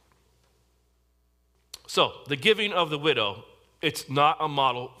 So, the giving of the widow, it's not a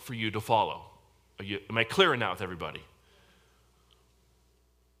model for you to follow. Am I clear now with everybody?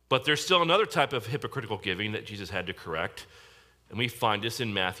 But there's still another type of hypocritical giving that Jesus had to correct, and we find this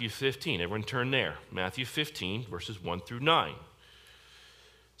in Matthew 15. Everyone turn there. Matthew 15, verses 1 through 9.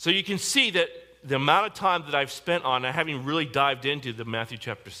 So you can see that the amount of time that I've spent on, having really dived into the Matthew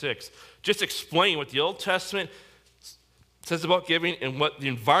chapter 6, just explaining what the Old Testament says about giving and what the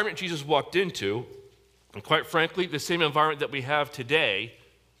environment Jesus walked into, and quite frankly, the same environment that we have today,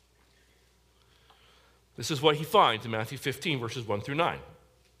 this is what he finds in Matthew 15, verses 1 through 9.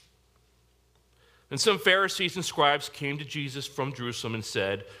 And some Pharisees and scribes came to Jesus from Jerusalem and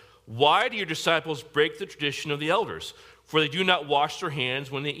said, "Why do your disciples break the tradition of the elders? For they do not wash their hands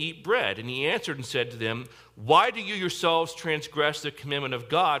when they eat bread." And he answered and said to them, "Why do you yourselves transgress the commandment of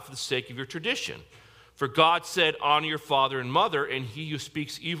God for the sake of your tradition? For God said, 'Honor your father and mother,' and he who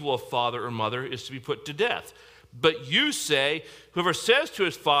speaks evil of father or mother is to be put to death. But you say, 'Whoever says to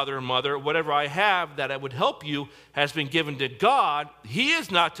his father or mother, whatever I have that I would help you has been given to God,' he is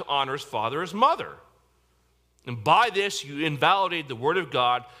not to honor his father or his mother. And by this you invalidate the word of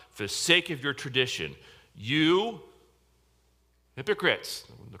God for the sake of your tradition. You hypocrites,"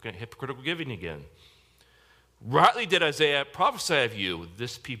 we're looking at hypocritical giving again, "rightly did Isaiah prophesy of you,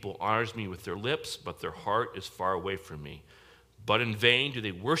 'This people honors me with their lips, but their heart is far away from me. But in vain do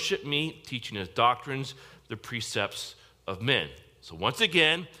they worship me, teaching as doctrines the precepts of men.'" So once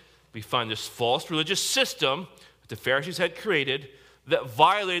again, we find this false religious system that the Pharisees had created that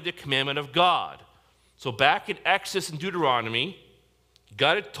violated the commandment of God. So back in Exodus and Deuteronomy,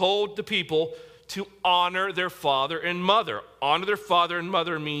 God had told the people to honor their father and mother. Honor their father and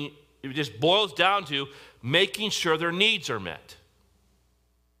mother mean it just boils down to making sure their needs are met.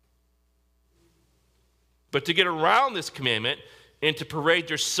 But to get around this commandment and to parade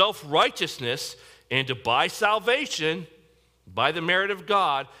their self-righteousness and to buy salvation by the merit of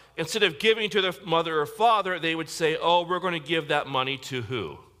God, instead of giving to their mother or father, they would say, "Oh, we're going to give that money to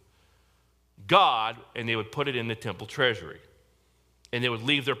who? God, and they would put it in the temple treasury. And they would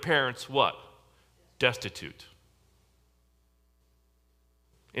leave their parents what? Destitute.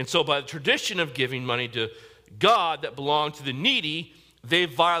 And so by the tradition of giving money to God that belonged to the needy, they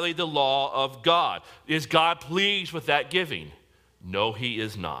violate the law of God. Is God pleased with that giving? No, he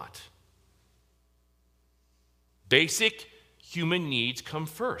is not. Basic human needs come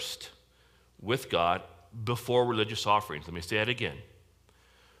first with God before religious offerings. Let me say that again.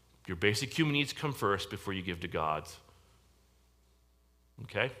 Your basic human needs come first before you give to God's.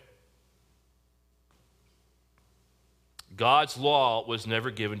 Okay? God's law was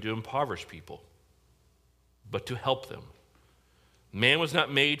never given to impoverish people, but to help them. Man was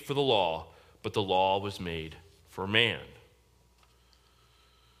not made for the law, but the law was made for man.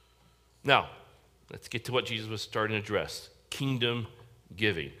 Now, let's get to what Jesus was starting to address. Kingdom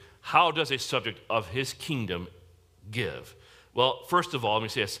giving. How does a subject of his kingdom give? Well, first of all, let me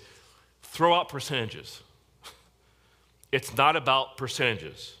say this. Throw out percentages. It's not about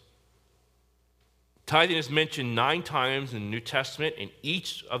percentages. Tithing is mentioned 9 times in the New Testament, and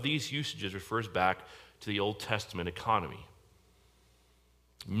each of these usages refers back to the Old Testament economy.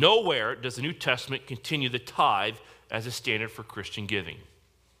 Nowhere does the New Testament continue the tithe as a standard for Christian giving.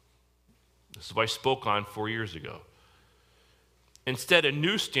 This is what I spoke on 4 years ago. Instead, a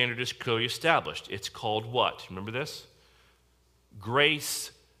new standard is clearly established. It's called what? Remember this?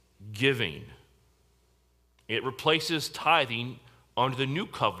 Grace giving. It replaces tithing under the new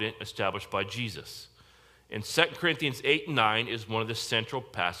covenant established by Jesus. And 2 Corinthians 8 and 9 is one of the central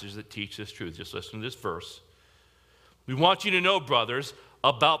passages that teach this truth. Just listen to this verse. We want you to know, brothers,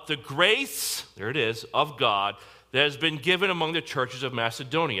 about the grace, there it is, of God that has been given among the churches of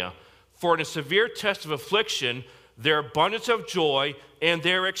Macedonia. For in a severe test of affliction, their abundance of joy and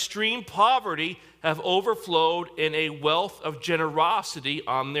their extreme poverty have overflowed in a wealth of generosity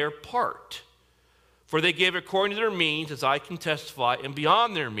on their part. For they gave according to their means, as I can testify, and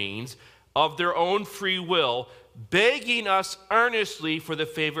beyond their means, of their own free will, begging us earnestly for the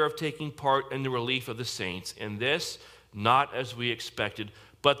favor of taking part in the relief of the saints. And this, not as we expected,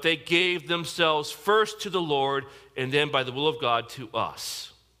 but they gave themselves first to the Lord, and then by the will of God to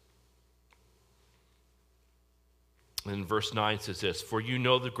us. And verse 9 says this, for you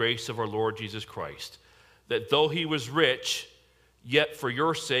know the grace of our Lord Jesus Christ, that though he was rich, yet for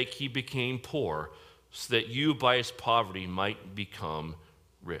your sake he became poor, so that you by his poverty might become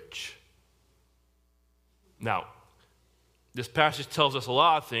rich. Now, this passage tells us a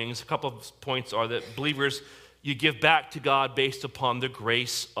lot of things. A couple of points are that believers, you give back to God based upon the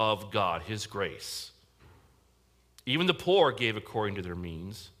grace of God, his grace. Even the poor gave according to their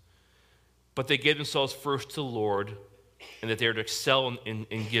means, but they gave themselves first to the Lord, and that they are to excel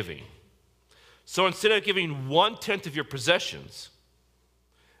in giving. So instead of giving 1/10 of your possessions,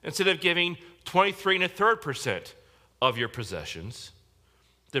 instead of giving 23 1/3% of your possessions,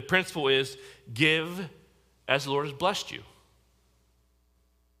 the principle is give as the Lord has blessed you.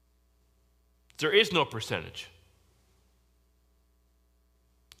 There is no percentage.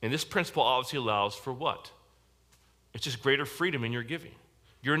 And this principle obviously allows for what? It's just greater freedom in your giving.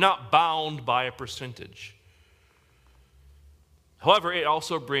 You're not bound by a percentage. However, it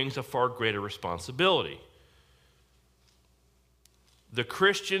also brings a far greater responsibility. The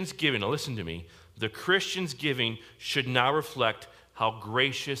Christian's giving, now listen to me, the Christian's giving should now reflect how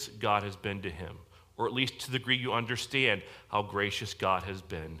gracious God has been to him, or at least to the degree you understand how gracious God has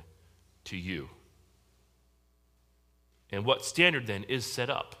been to you. And what standard then is set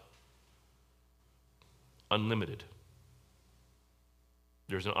up? Unlimited.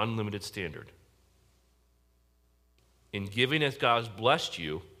 There's an unlimited standard. In giving as God has blessed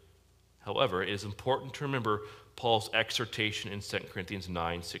you, however, it is important to remember Paul's exhortation in 2 Corinthians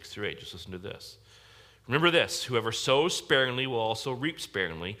 9, 6-8. Just listen to this. Remember this, whoever sows sparingly will also reap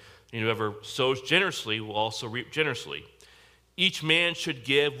sparingly, and whoever sows generously will also reap generously. Each man should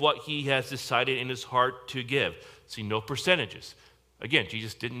give what he has decided in his heart to give. See, no percentages. Again,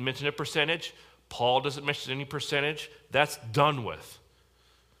 Jesus didn't mention a percentage. Paul doesn't mention any percentage. That's done with.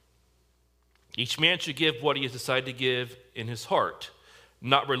 Each man should give what he has decided to give in his heart,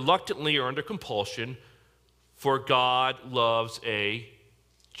 not reluctantly or under compulsion, for God loves a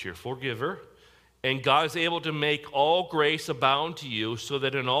cheerful giver, and God is able to make all grace abound to you, so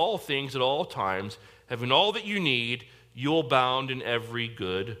that in all things at all times, having all that you need, you'll abound in every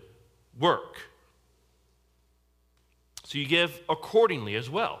good work. So you give accordingly as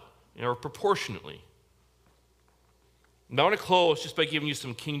well, or proportionately. Now I want to close just by giving you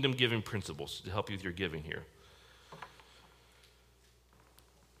some kingdom giving principles to help you with your giving here.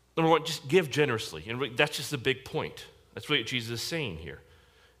 Number one, just give generously. And that's just the big point. That's what Jesus is saying here.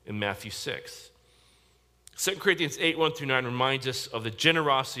 in Matthew 6. 2 Corinthians 8, 1 through 9 reminds us of the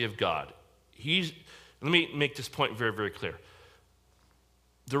generosity of God. Let me make this point very, very clear.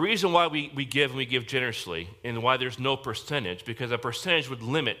 The reason why we give and we give generously and why there's no percentage, because a percentage would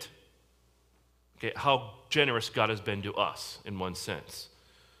limit how generous God has been to us in one sense.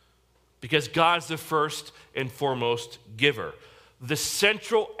 Because God's the first and foremost giver. The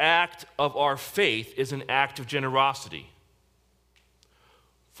central act of our faith is an act of generosity.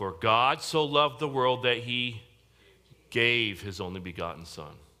 For God so loved the world that he gave his only begotten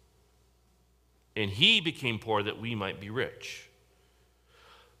Son. And he became poor that we might be rich.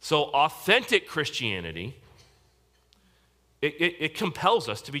 So authentic Christianity, it compels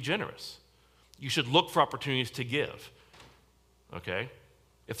us to be generous. You should look for opportunities to give. Okay?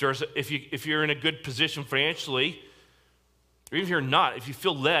 If you're in a good position financially, or even if you're not, if you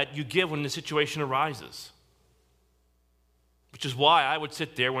feel led, you give when the situation arises. Which is why I would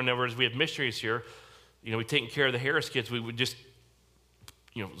sit there whenever we had missionaries here, we'd taken care of the Harris kids, we would just,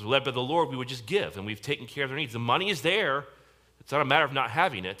 led by the Lord, we would just give, and we've taken care of their needs. The money is there. It's not a matter of not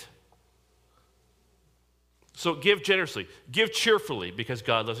having it. So give generously. Give cheerfully, because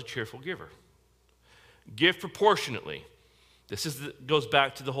God loves a cheerful giver. Give proportionately. This goes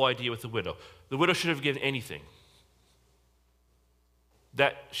back to the whole idea with the widow. The widow should have given anything.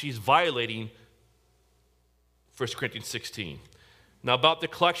 That she's violating 1 Corinthians 16. Now about the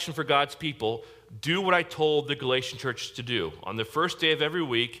collection for God's people, do what I told the Galatian church to do. On the first day of every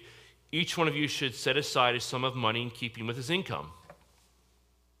week, each one of you should set aside a sum of money in keeping with his income.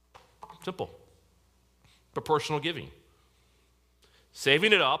 Simple. Proportional giving.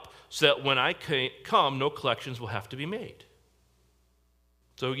 Saving it up so that when I come, no collections will have to be made.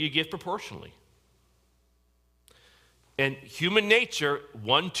 So you give proportionally. And human nature,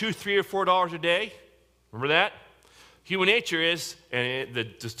 $1, $2, $3, or $4 a day, remember that? Human nature is, and the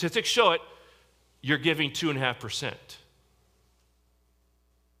statistics show it, you're giving 2.5%.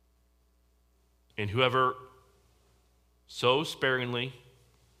 And whoever sows sparingly,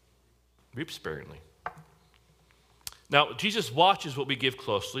 reaps sparingly. Now, Jesus watches what we give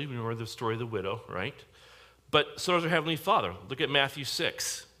closely. We remember the story of the widow, right? But so does our Heavenly Father. Look at Matthew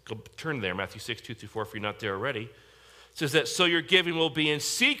 6. Go turn there, Matthew 6, 2 through 4, if you're not there already. It says that, so your giving will be in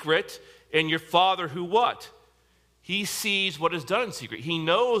secret, and your Father who what? He sees what is done in secret. He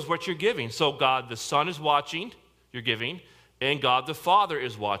knows what you're giving. So God the Son is watching your giving, and God the Father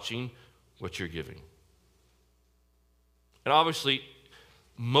is watching what you're giving. And obviously,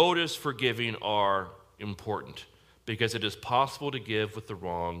 motives for giving are important because it is possible to give with the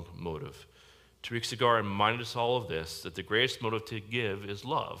wrong motive. 2 weeks ago, I reminded us all of this, that the greatest motive to give is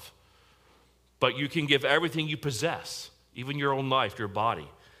love. But you can give everything you possess, even your own life, your body.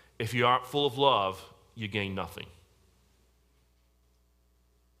 If you aren't full of love, you gain nothing.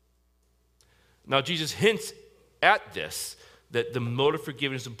 Now, Jesus hints at this, that the motive for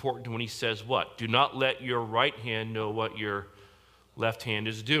giving is important when he says what? Do not let your right hand know what your left hand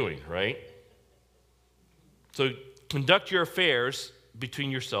is doing, right? So conduct your affairs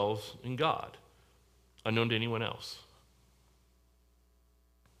between yourselves and God, unknown to anyone else.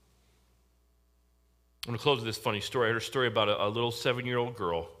 I'm going to close with this funny story. I heard a story about a little 7-year-old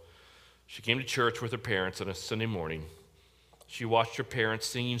girl. She came to church with her parents on a Sunday morning. She watched her parents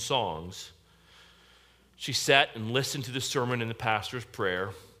singing songs. She sat and listened to the sermon and the pastor's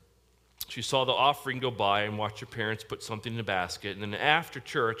prayer. She saw the offering go by and watched her parents put something in a basket. And then after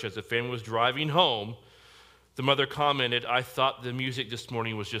church, as the family was driving home, the mother commented, "I thought the music this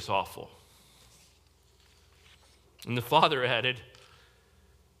morning was just awful." And the father added,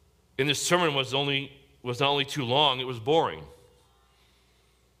 "And the sermon was not only too long, it was boring."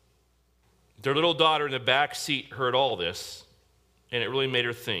 Their little daughter in the back seat heard all this, and it really made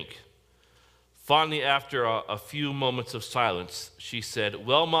her think. Finally, after a few moments of silence, she said,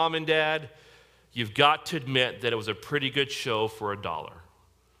 "Well, Mom and Dad, you've got to admit that it was a pretty good show for $1.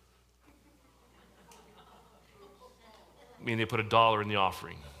 I mean, they put $1 in the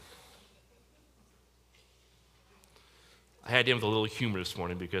offering. I had to end with a little humor this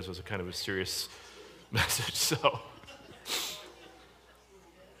morning because it was a kind of a serious message, so.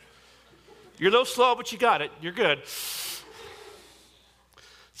 You're a little slow, but you got it. You're good.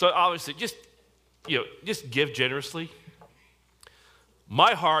 So obviously, just give generously.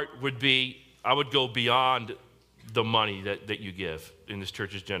 My heart would be, I would go beyond the money that you give, and this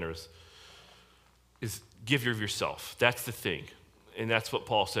church is generous, is give of yourself. That's the thing. And that's what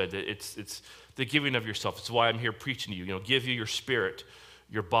Paul said, that it's the giving of yourself. It's why I'm here preaching to you. Give you your spirit,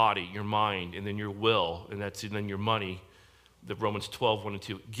 your body, your mind, and then your will, and then your money. the Romans 12, 1 and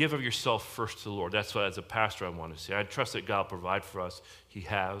 2. Give of yourself first to the Lord. That's what, as a pastor, I want to say. I trust that God will provide for us. He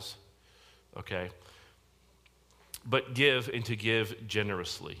has, okay? But give, and to give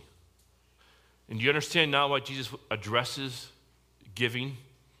generously. And do you understand now why Jesus addresses giving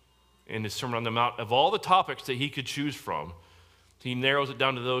in his Sermon on the Mount? Of all the topics that he could choose from, he narrows it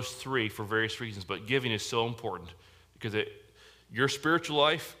down to those three for various reasons. But giving is so important because your spiritual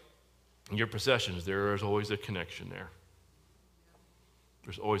life and your possessions, there is always a connection there.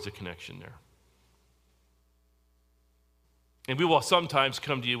 There's always a connection there. And we will sometimes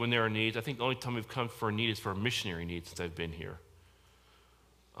come to you when there are needs. I think the only time we've come for a need is for a missionary need since I've been here.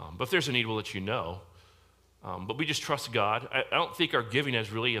 But if there's a need, we'll let you know. But we just trust God. I don't think our giving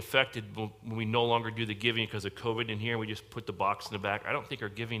has really affected when we no longer do the giving because of COVID in here. We just put the box in the back. I don't think our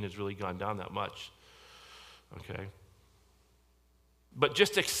giving has really gone down that much. Okay? But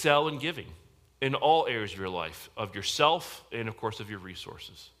just excel in giving in all areas of your life, of yourself and, of course, of your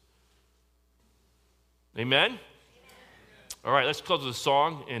resources. Amen? All right, let's close with a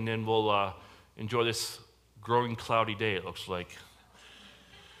song, and then we'll enjoy this growing cloudy day, it looks like.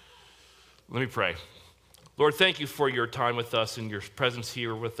 Let me pray. Lord, thank you for your time with us and your presence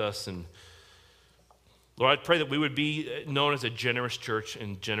here with us. And Lord, I pray that we would be known as a generous church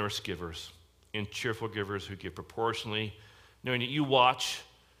and generous givers and cheerful givers who give proportionally, knowing that you watch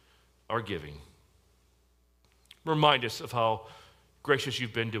our giving. Remind us of how gracious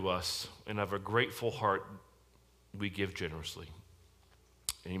you've been to us, and of a grateful heart we give generously.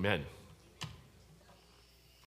 Amen.